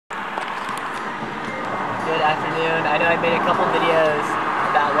good afternoon. I know I made a couple videos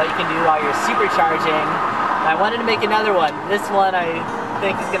about what you can do while you're supercharging. I wanted to make another one. This one I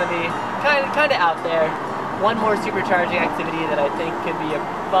think is going to be kind of out there. One more supercharging activity that I think could be a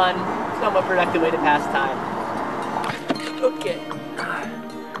fun, somewhat productive way to pass time. Okay.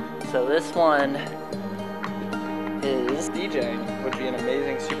 So this one is DJing, would be an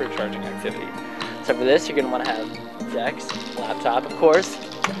amazing supercharging activity. So for this, you're going to want to have decks, laptop, of course.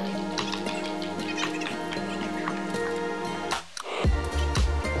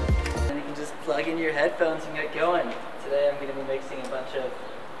 And you can just plug in your headphones and get going. Today I'm going to be mixing a bunch of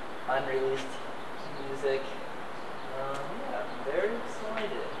unreleased music. Yeah, I'm very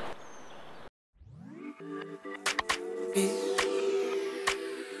excited. Hey.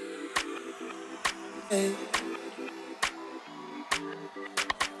 Hey.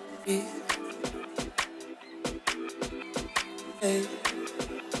 Hey. Hey.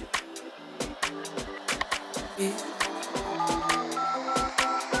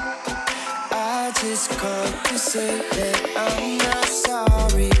 I just called to say that I'm not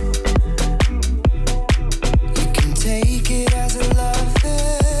sorry. You can take it as a love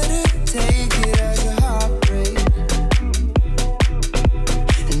letter, take it as a heartbreak.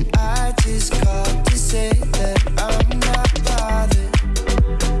 And I just called to say that I'm not bothered.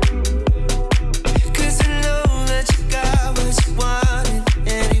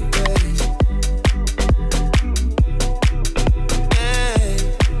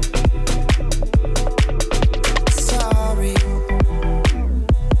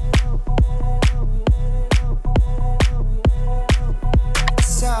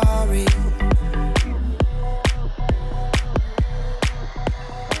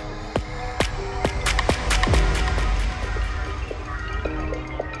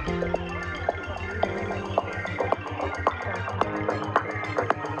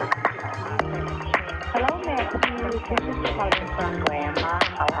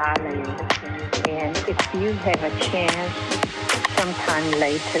 If you have a chance, sometime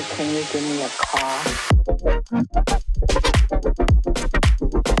later, can you give me a call?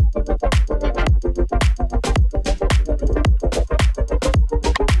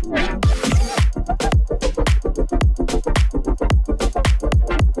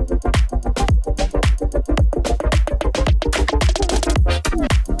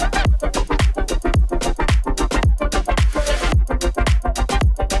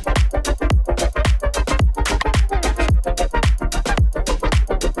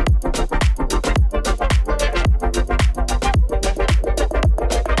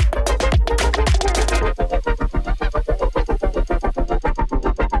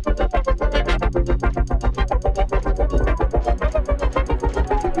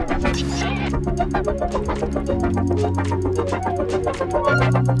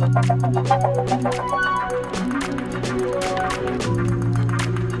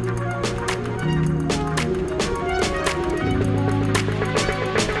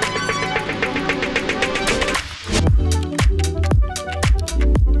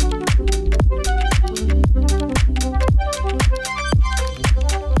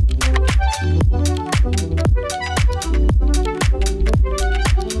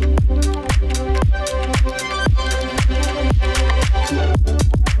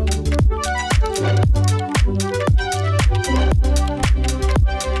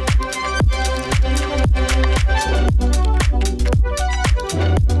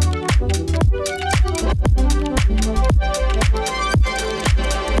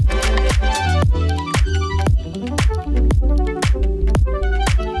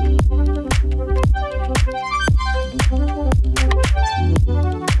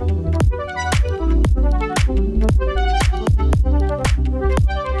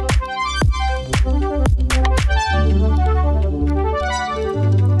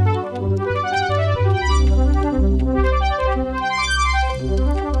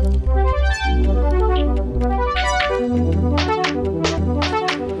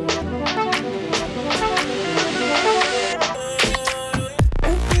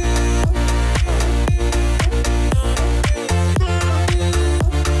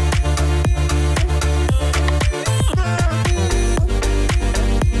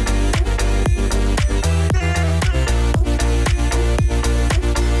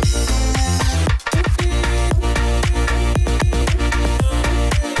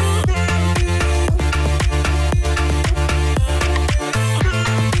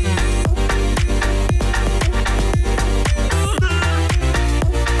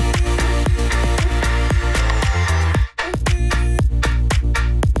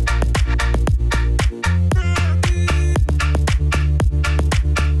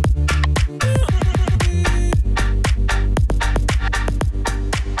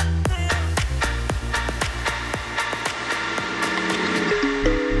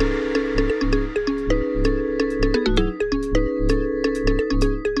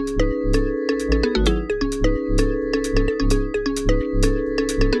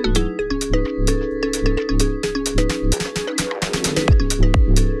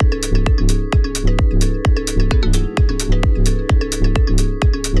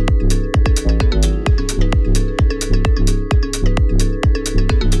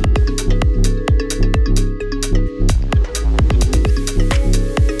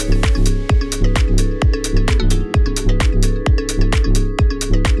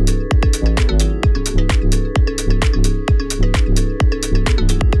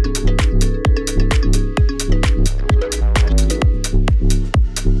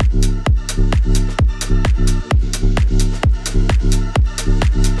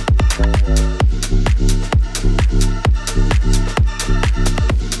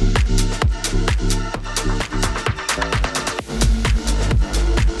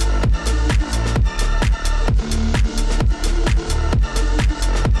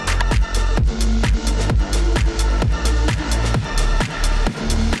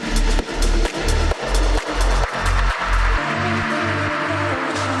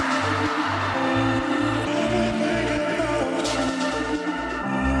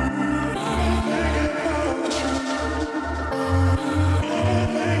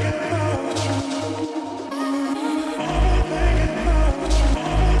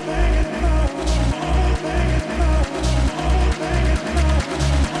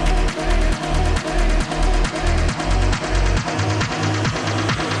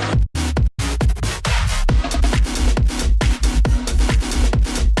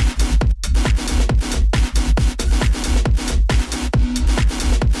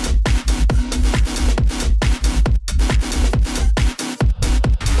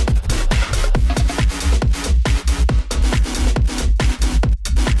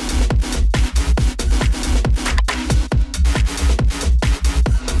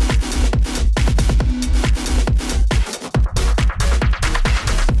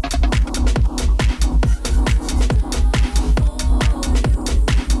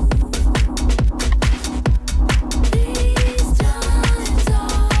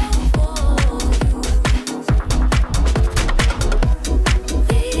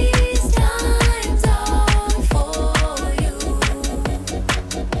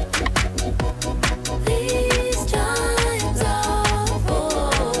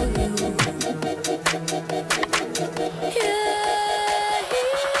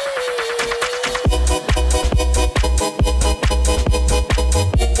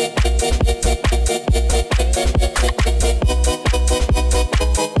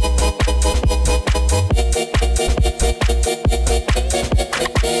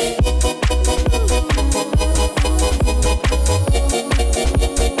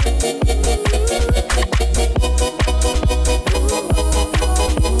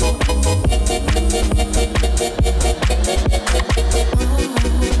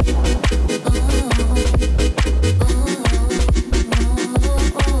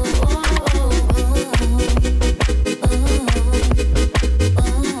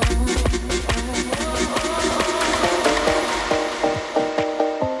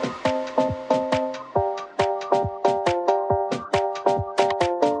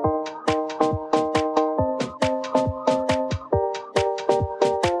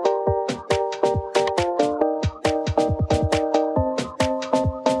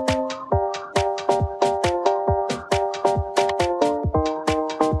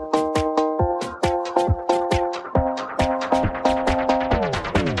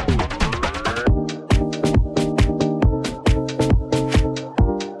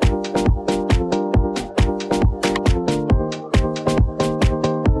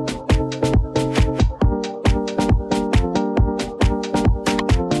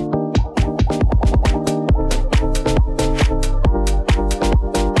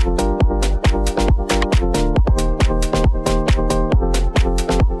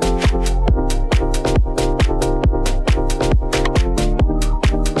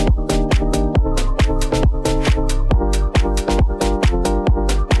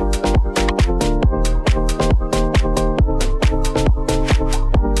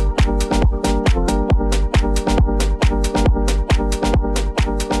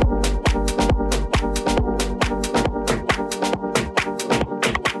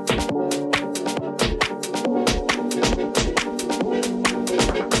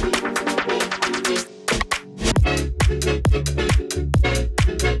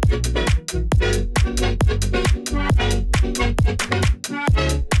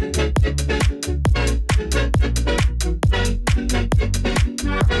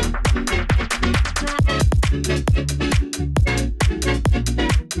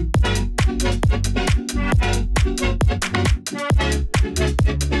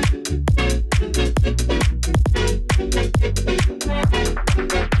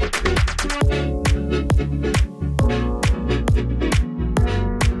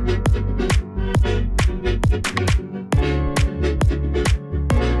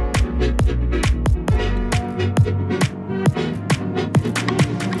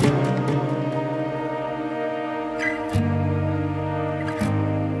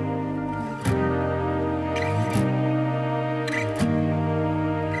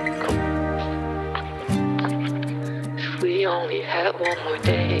 only had one more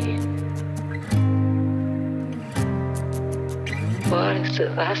day, what is the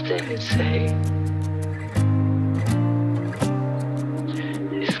last thing you'd say?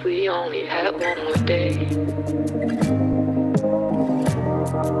 If we only had one more day,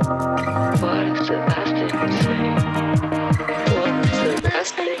 what is the last thing you'd say? What is the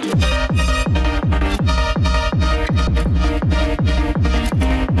last thing you'd say?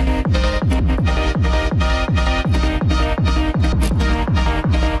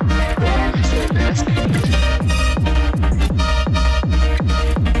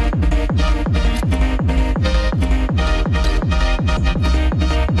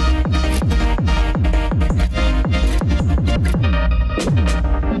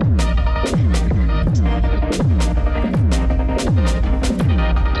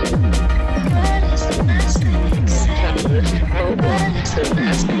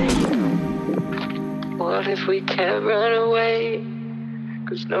 What if we can't run away?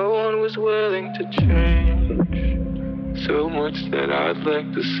 'Cause no one was willing to change. So much that I'd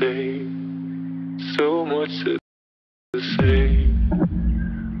like to say, so much to say.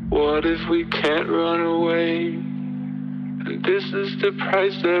 What if we can't run away? And this is the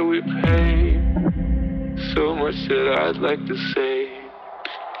price that we pay. So much that I'd like to say.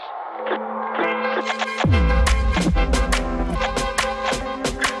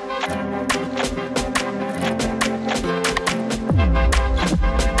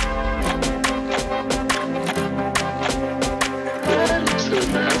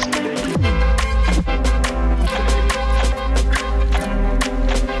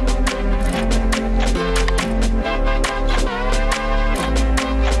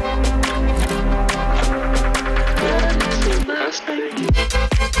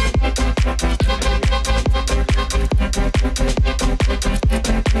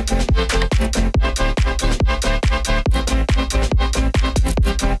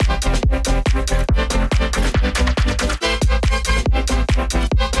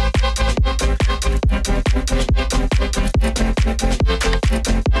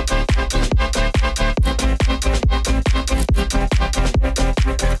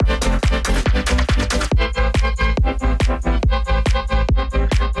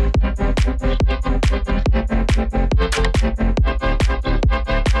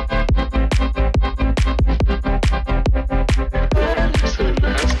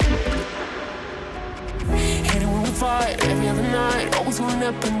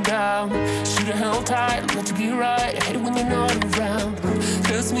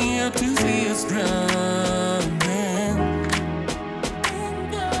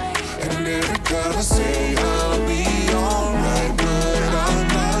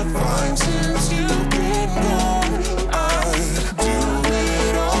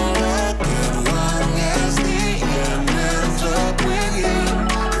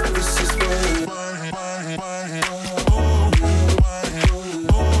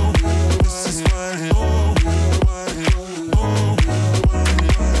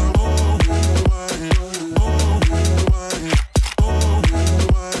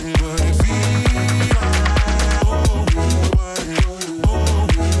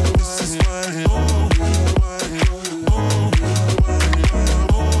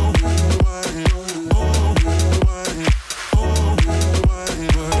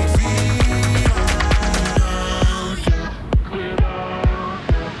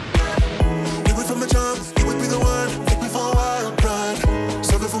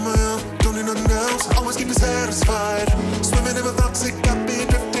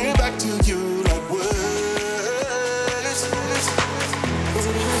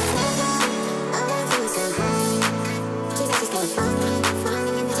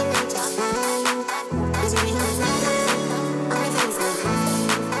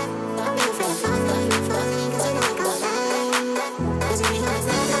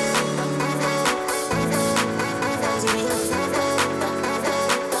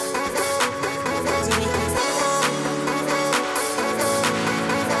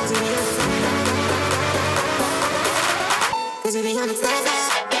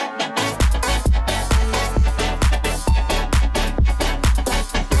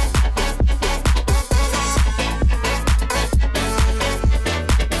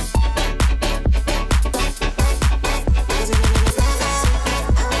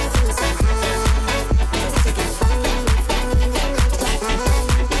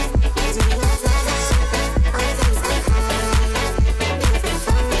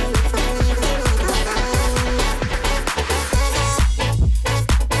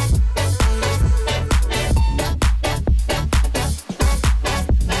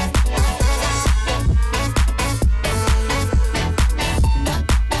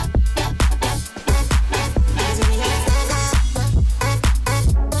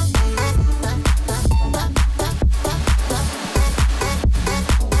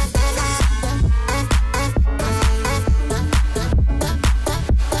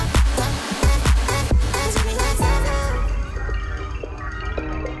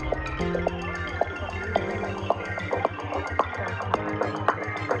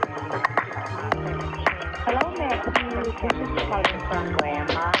 Calling from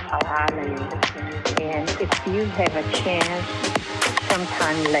Grandma. How are you? And if you have a chance,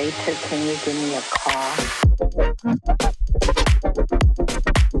 sometime later, can you give me a call?